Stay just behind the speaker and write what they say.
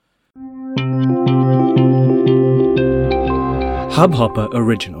Hubhopper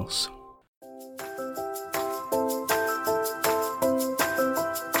Originals.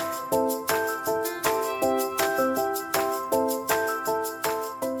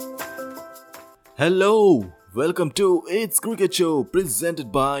 Hello, welcome to It's Cricket Show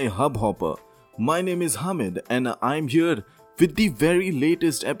presented by Hubhopper. My name is Hamid and I'm here with the very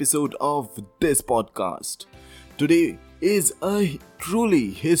latest episode of this podcast. Today is a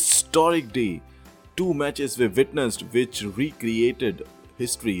truly historic day. Two matches were witnessed which recreated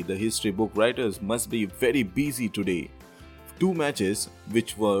history. The history book writers must be very busy today. Two matches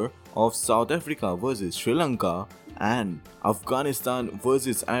which were of South Africa versus Sri Lanka and Afghanistan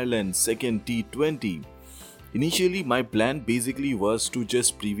versus Ireland second T20. Initially my plan basically was to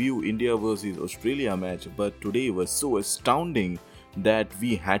just preview India versus Australia match, but today was so astounding that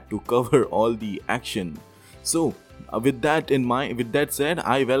we had to cover all the action. So with that in mind, with that said,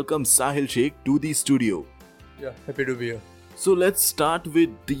 I welcome Sahil Sheikh to the studio. Yeah, happy to be here. So let's start with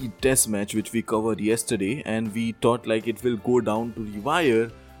the test match which we covered yesterday, and we thought like it will go down to the wire,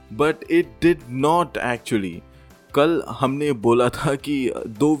 but it did not actually. कल हमने बोला था कि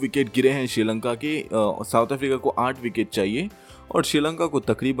 2 wicket गिरे हैं श्रीलंका के, south Africa को 8 wicket चाहिए और श्रीलंका को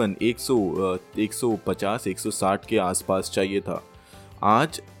तकरीबन 150-160 के आसपास चाहिए था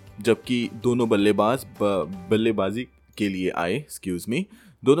आज, जबकि दोनों बल्लेबाजी के लिए आए,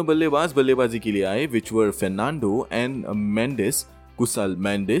 दोनों बल्लेबाजी के लिए आए विच वर फर्नांडो एंड मेंडिस, कुशल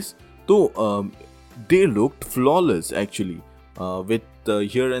मेंडिस. तो they looked flawless actually, with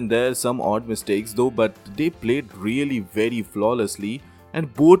here and there some odd mistakes though, but they played really very flawlessly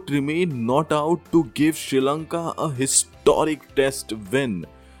and both remained not out to give Sri Lanka a historic test win.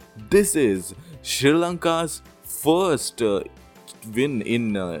 This is Sri Lanka's first win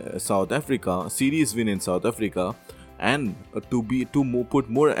in South Africa, series win in South Africa, and to put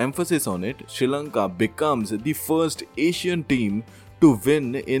more emphasis on it, Sri Lanka becomes the first Asian team to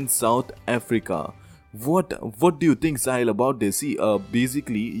win in South Africa. What do you think, Sahil, about this? See,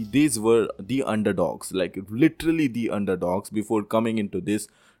 basically these were the underdogs, like literally the underdogs before coming into this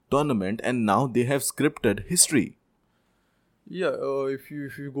tournament, and now they have scripted history. Yeah, if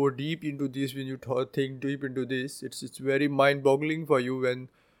you go deep into this, when you think deep into this, it's very mind-boggling for you when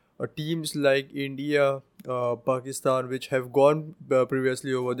teams like India, Pakistan, which have gone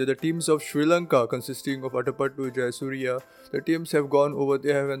previously over there, the teams of Sri Lanka consisting of Atapattu, Jayasuriya, the teams have gone over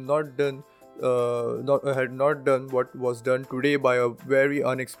there and had not done what was done today by a very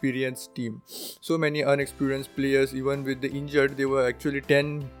unexperienced team. So many unexperienced players, even with the injured, they were actually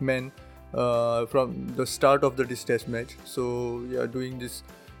 10 men from the start of this test match. So yeah, doing this,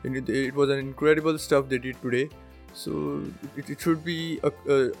 it was an incredible stuff they did today. So it should be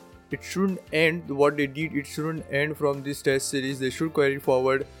it shouldn't end what they did. It shouldn't end from this test series. They should carry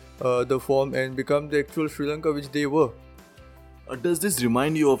forward the form and become the actual Sri Lanka which they were. Does this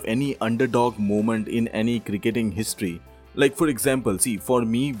remind you of any underdog moment in any cricketing history? Like, for example, see, for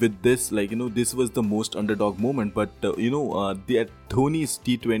me with this, this was the most underdog moment, but the Dhoni's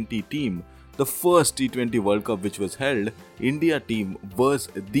T20 team, the first T20 World Cup which was held, India team was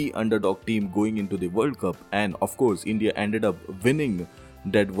the underdog team going into the World Cup, and of course India ended up winning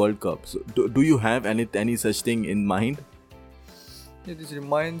that World Cup. So do you have any such thing in mind? Yeah, this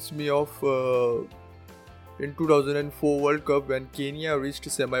reminds me of in 2004 World Cup when Kenya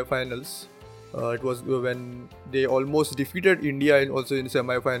reached semi-finals. It was when they almost defeated India also in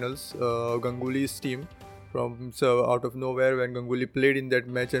semi-finals. Ganguly's team from out of nowhere, when Ganguly played in that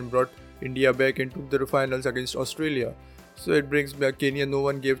match and brought India back into the finals against Australia. So it brings back Kenya. No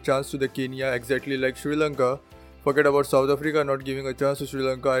one gave chance to the Kenya, exactly like Sri Lanka. Forget about South Africa not giving a chance to Sri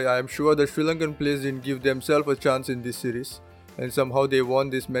Lanka. I am sure the Sri Lankan players didn't give themselves a chance in this series, and somehow they won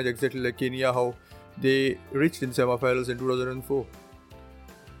this match exactly like Kenya, how they reached in semi-finals in 2004.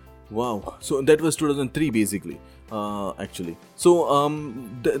 Wow, so that was 2003 basically, actually. So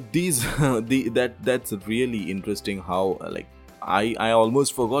that's really interesting how I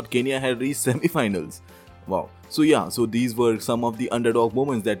almost forgot Kenya had reached semi-finals. Wow. So yeah, so these were some of the underdog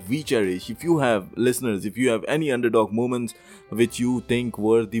moments that we cherish. If you have listeners, if you have any underdog moments which you think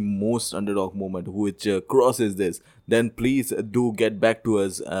were the most underdog moment which crosses this, then please do get back to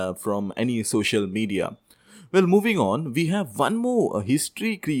us from any social media. Well, moving on, we have one more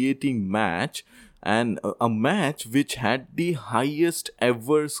history creating match, and a match which had the highest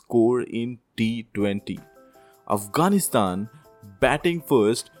ever score in T20. Afghanistan, batting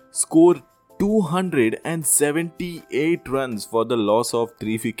first, scored 278 runs for the loss of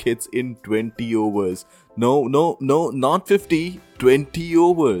 3 wickets in 20 overs. No, not 50, 20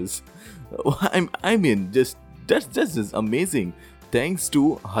 overs. I mean, that's just amazing. thanks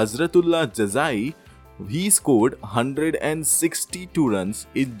to Hazratullah Jazai, he scored 162 runs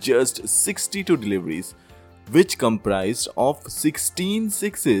in just 62 deliveries, which comprised of 16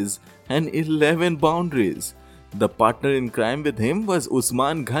 sixes and 11 boundaries. The partner in crime with him was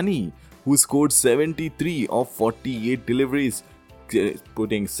Usman Ghani, who scored 73 of 48 deliveries,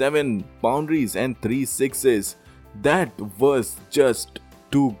 putting 7 boundaries and 3 sixes. That was just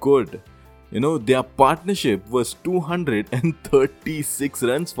too good. Their partnership was 236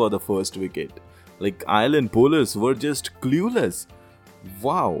 runs for the first wicket. Like, Ireland bowlers were just clueless.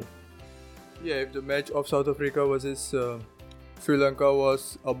 Wow. Yeah, if the match of South Africa versus Sri Lanka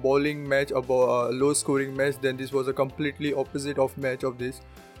was a bowling match, a low scoring match, then this was a completely opposite of match of this.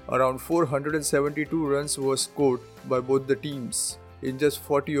 Around 472 runs were scored by both the teams in just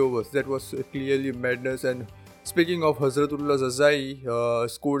 40 overs. That was clearly madness. And speaking of Hazratullah Jazai,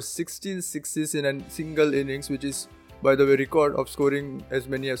 scored 16 sixes in a single innings, which is, by the way, record of scoring as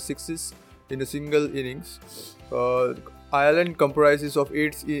many as sixes in a single innings. Ireland comprises of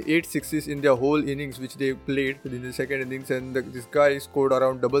 8 sixes in their whole innings, which they played in the second innings, and this guy scored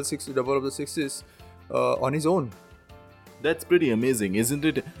around double of the sixes on his own. That's pretty amazing, isn't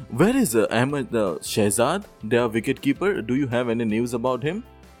it? Where is Ahmed Shehzad, their wicketkeeper? Do you have any news about him?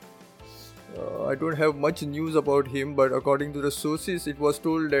 I don't have much news about him, but according to the sources, it was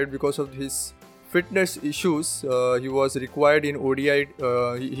told that because of his fitness issues, he was required in ODI.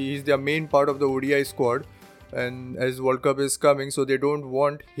 He is the main part of the ODI squad, and as World Cup is coming, so they don't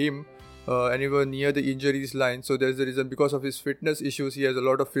want him anywhere near the injuries line. So there's the reason, because of his fitness issues. He has a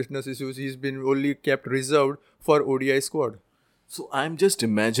lot of fitness issues. He's been only kept reserved for ODI squad. So I'm just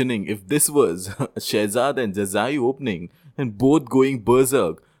imagining if this was Shehzad and Jazai opening and both going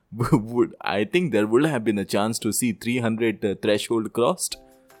berserk, I think there would have been a chance to see 300 threshold crossed.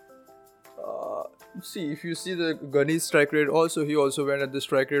 See, if you see the Ghani's strike rate also, he also went at the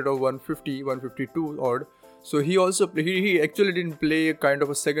strike rate of 150, 152 odd. So he actually didn't play kind of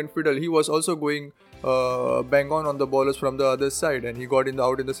a second fiddle. He was also going bang on the bowlers from the other side, and he got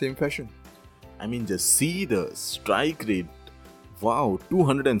out in the same fashion. I mean, just see the strike rate. Wow,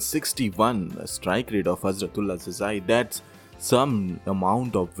 261 strike rate of Hazratullah Jazai. That's some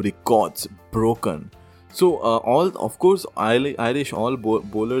amount of records broken. So Irish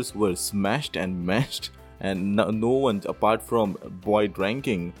bowlers were smashed and mashed, and no one apart from Boyd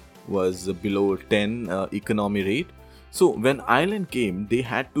Ranking was below 10 economy rate. So when Ireland came, they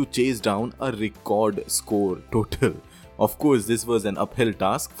had to chase down a record score total. Of course, this was an uphill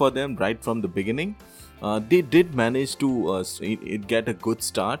task for them right from the beginning. They did manage to get a good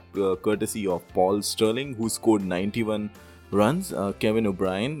start, courtesy of Paul Stirling, who scored 91 runs. Kevin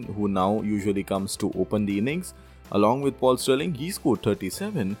O'Brien, who now usually comes to open the innings, along with Paul Stirling, he scored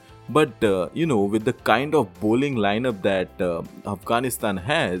 37. But with the kind of bowling lineup that Afghanistan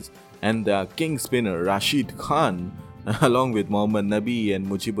has, and the king spinner Rashid Khan, along with Mohammad Nabi and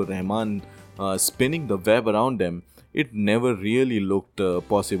Mujibur Rahman spinning the web around them, it never really looked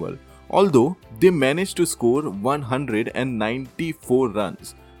possible. Although they managed to score 194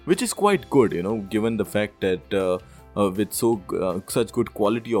 runs, which is quite good, given the fact that with such good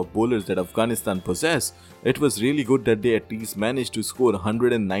quality of bowlers that Afghanistan possess, it was really good that they at least managed to score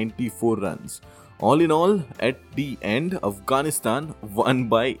 194 runs. All in all, at the end, Afghanistan won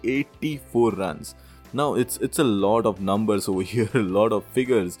by 84 runs. Now, it's a lot of numbers over here, a lot of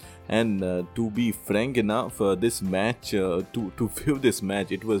figures, and to be frank enough, this match, to view this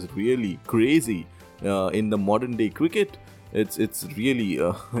match, it was really crazy. In the modern day cricket, it's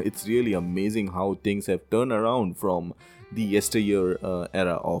really amazing how things have turned around from the yesteryear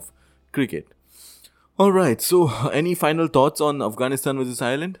era of cricket. All right, so any final thoughts on Afghanistan versus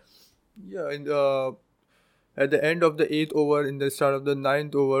Ireland? Yeah, at the end of the 8th over, in the start of the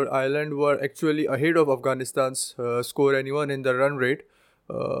 9th over, Ireland were actually ahead of Afghanistan's score and even in the run rate,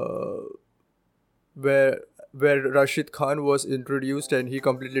 where Rashid Khan was introduced and he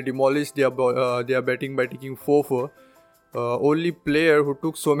completely demolished their batting by taking 4-4. Only player who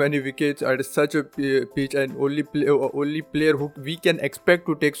took so many wickets at such a pitch, and only player who we can expect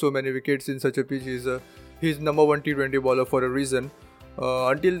to take so many wickets in such a pitch is his number 1 T20 bowler for a reason.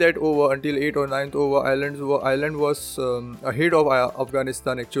 Until that over, until 8th or 9th over, Ireland was ahead of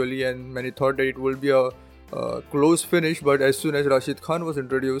Afghanistan actually, and many thought that it would be a close finish. But as soon as Rashid Khan was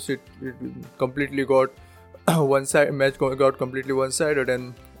introduced, it completely got match got completely one-sided,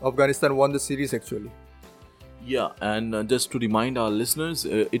 and Afghanistan won the series actually. Yeah, and just to remind our listeners,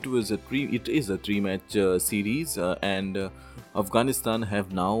 it is a 3-match series, and Afghanistan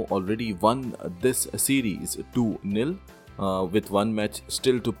have now already won this series 2-0 with one match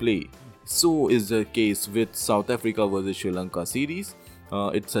still to play. So is the case with South Africa versus Sri Lanka series.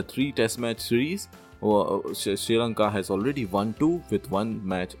 It's a 3-test match series. Sri Lanka has already won 2 with 1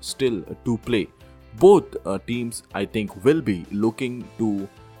 match still to play. Both teams, I think, will be looking to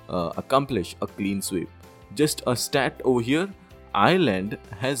accomplish a clean sweep. Just a stat over here, Ireland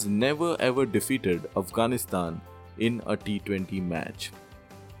has never ever defeated Afghanistan in a T20 match.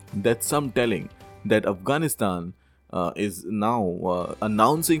 That's some telling that Afghanistan is now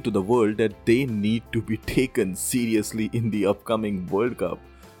announcing to the world that they need to be taken seriously in the upcoming World Cup.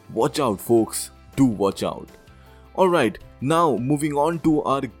 Watch out, folks. Do watch out. Alright, now moving on to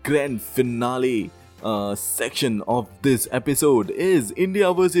our grand finale section of this episode is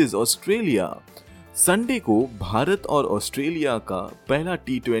India versus Australia. Sunday को भारत और Australia का पहला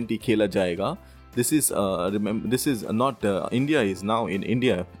T20 खेला जाएगा. This is not India is now in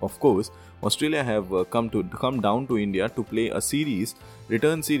India, of course. Australia have come down to India to play a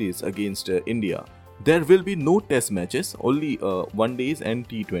return series against India. There will be no test matches, only one days and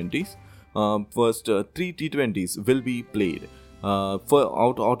T20s. First 3 T20s will be played.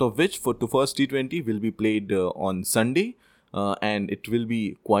 Out of which the first T20 will be played on Sunday, and it will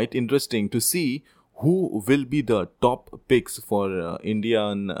be quite interesting to see who will be the top picks for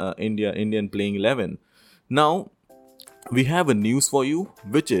Indian playing 11. Now we have a news for you,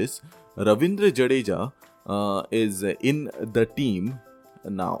 which is Ravindra Jadeja is in the team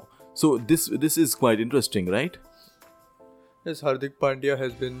now. So this is quite interesting, right? Yes, Hardik Pandya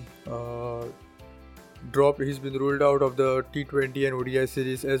has been dropped. He's been ruled out of the T20 and ODI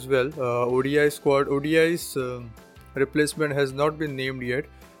series as well. ODI's replacement has not been named yet.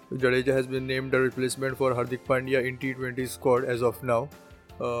 Jadeja has been named a replacement for Hardik Pandya in T20 squad as of now.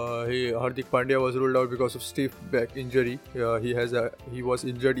 Hardik Pandya was ruled out because of stiff back injury. He was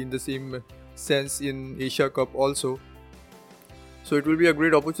injured in the same sense in Asia Cup also. So it will be a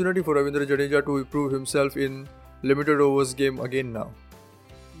great opportunity for Ravindra Jadeja to improve himself in limited overs game again now.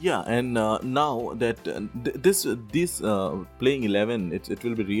 Yeah, and now that this playing 11, it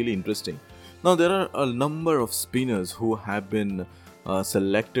will be really interesting. Now there are a number of spinners who have been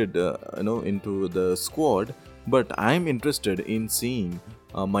selected into the squad, but I'm interested in seeing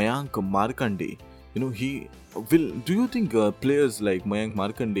Mayank Markande. Do you think players like Mayank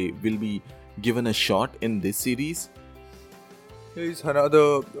Markande will be given a shot in this series? He's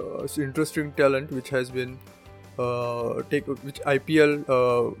another interesting talent which has been which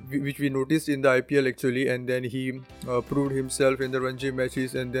we noticed in the IPL actually, and then he proved himself in the Ranji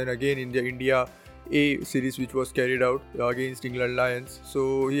matches, and then again in the India A series which was carried out against England Lions.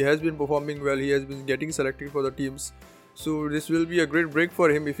 So he has been performing well. He has been getting selected for the teams. So this will be a great break for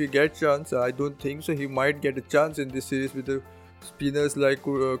him if he gets chance. I don't think so. He might get a chance in this series with the spinners like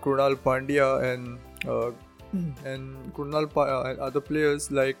Krunal Pandya and other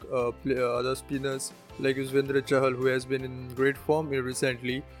players like other spinners like Yuzvendra Chahal, who has been in great form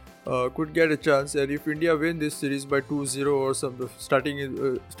recently, could get a chance. And if India win this series by 2-0 or some starting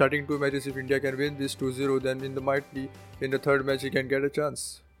 2 matches, if India can win this 2-0, then might be in the third match he can get a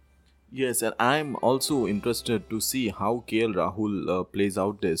chance. Yes, and I'm also interested to see how KL Rahul plays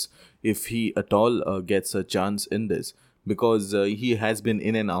out this, if he at all gets a chance in this, because he has been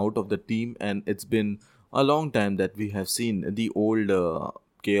in and out of the team, and it's been a long time that we have seen the old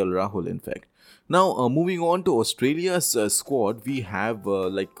KL Rahul, in fact. Now, moving on to Australia's squad, we have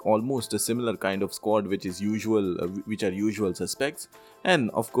almost a similar kind of squad, which are usual suspects, and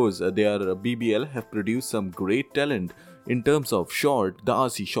of course, their BBL have produced some great talent in terms of Short,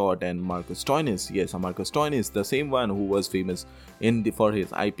 Darcy Short, and Marcus Stoinis. Yes, Marcus Stoinis, the same one who was famous for his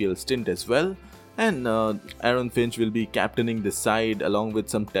IPL stint as well. And Aaron Finch will be captaining the side along with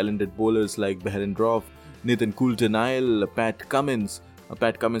some talented bowlers like Behrend Roff, Nathan Coulter-Nile, Pat Cummins.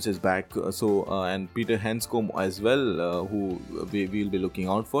 Pat Cummins is back, and Peter Hanscom as well, who we will be looking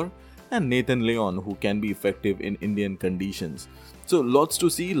out for, and Nathan Lyon, who can be effective in Indian conditions. So lots to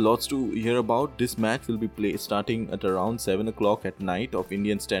see, lots to hear about. This match will be starting at around 7 o'clock at night of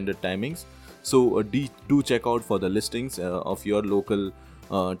Indian standard timings. So do check out for the listings of your local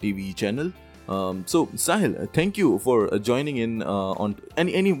TV channel. So Sahil, thank you for joining in on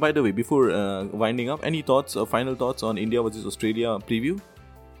any. By the way, before winding up, any thoughts or final thoughts on India versus Australia preview?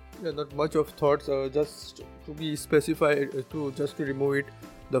 Yeah, not much of thoughts. Just to be specified, just to remove it,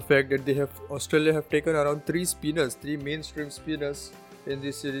 the fact that Australia have taken around 3 mainstream spinners in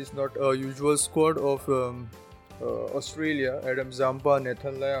this series, not a usual squad of Australia. Adam Zampa,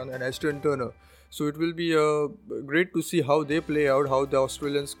 Nathan Lyon, and Ashton Turner. So it will be great to see how they play out, how the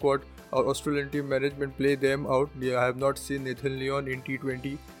Australian squad, Australian team management play them out. I have not seen Nathan Lyon in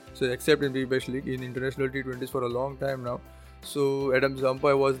T20, so except in Big Bash League, in international T20s for a long time now. So Adam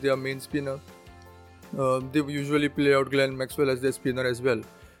Zampa was their main spinner. They usually play out Glenn Maxwell as their spinner as well.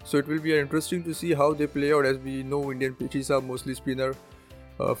 So it will be interesting to see how they play out, as we know Indian pitches are mostly spinner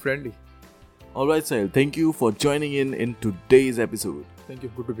friendly. Alright, Sahil, thank you for joining in today's episode. Thank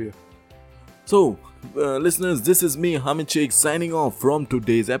you, good to be here. So, listeners, this is me, Hamid Sheikh, signing off from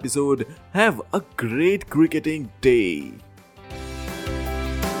today's episode. Have a great cricketing day.